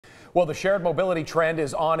Well, the shared mobility trend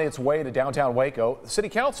is on its way to downtown Waco. The City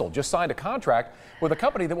Council just signed a contract with a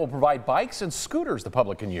company that will provide bikes and scooters the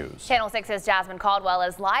public can use. Channel 6's Jasmine Caldwell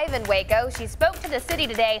is live in Waco. She spoke to the city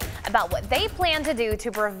today about what they plan to do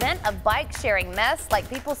to prevent a bike sharing mess like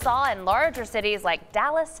people saw in larger cities like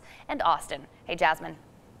Dallas and Austin. Hey, Jasmine.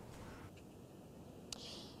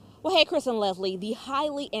 Well, hey, Chris and Leslie, the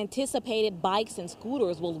highly anticipated bikes and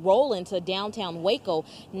scooters will roll into downtown Waco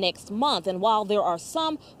next month. And while there are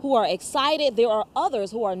some who are excited, there are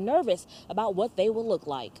others who are nervous about what they will look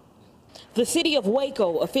like. The city of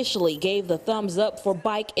Waco officially gave the thumbs up for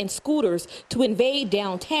bike and scooters to invade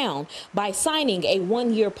downtown by signing a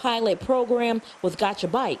one-year pilot program with Gotcha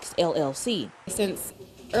Bikes, LLC. Since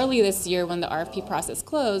early this year, when the RFP process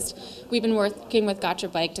closed, we've been working with Gotcha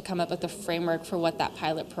Bike to come up with a framework for what that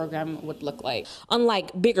pilot program would look like.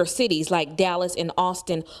 Unlike bigger cities like Dallas and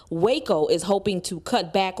Austin, Waco is hoping to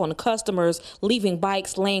cut back on customers leaving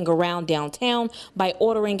bikes laying around downtown by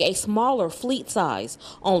ordering a smaller fleet size.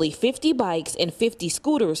 Only 50 bikes and 50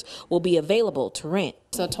 scooters will be available to rent.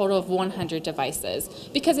 So a total of 100 devices,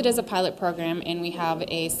 because it is a pilot program and we have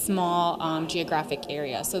a small geographic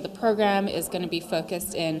area. So the program is going to be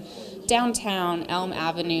focused in downtown, Elm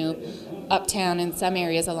Avenue, uptown, and some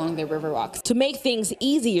areas along the Riverwalks. To make things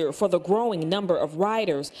easier for the growing number of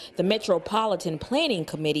riders, the Metropolitan Planning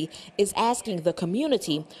Committee is asking the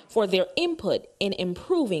community for their input in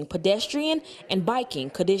improving pedestrian and biking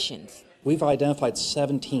conditions. We've identified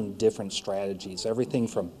 17 different strategies, everything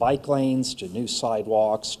from bike lanes to new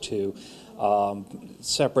sidewalks to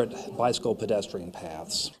separate bicycle pedestrian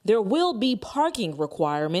paths. There will be parking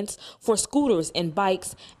requirements for scooters and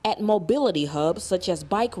bikes at mobility hubs such as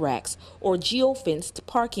bike racks or geofenced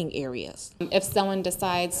parking areas. If someone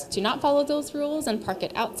decides to not follow those rules and park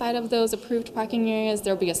it outside of those approved parking areas,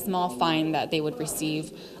 there'll be a small fine that they would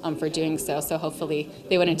receive for doing so. So hopefully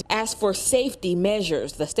they wouldn't. As for safety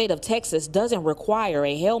measures, the state of Texas doesn't require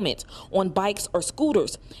a helmet on bikes or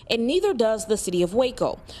scooters, and neither does the city of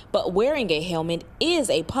Waco. But wearing a helmet is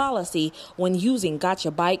a policy when using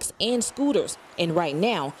Gotcha bikes and scooters. And right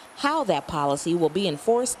now, how that policy will be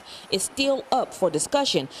enforced is still up for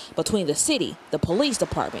discussion between the city, the police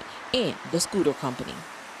department, and the scooter company.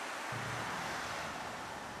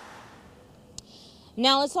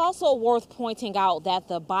 Now, it's also worth pointing out that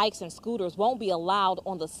the bikes and scooters won't be allowed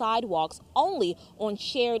on the sidewalks, only on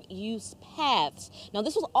shared use paths. Now,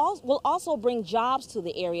 this will also bring jobs to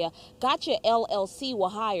the area. Gotcha LLC will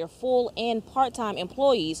hire full and part-time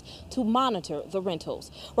employees to monitor the rentals.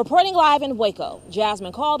 Reporting live in Waco,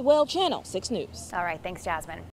 Jasmine Caldwell, Channel 6 News. All right, thanks, Jasmine.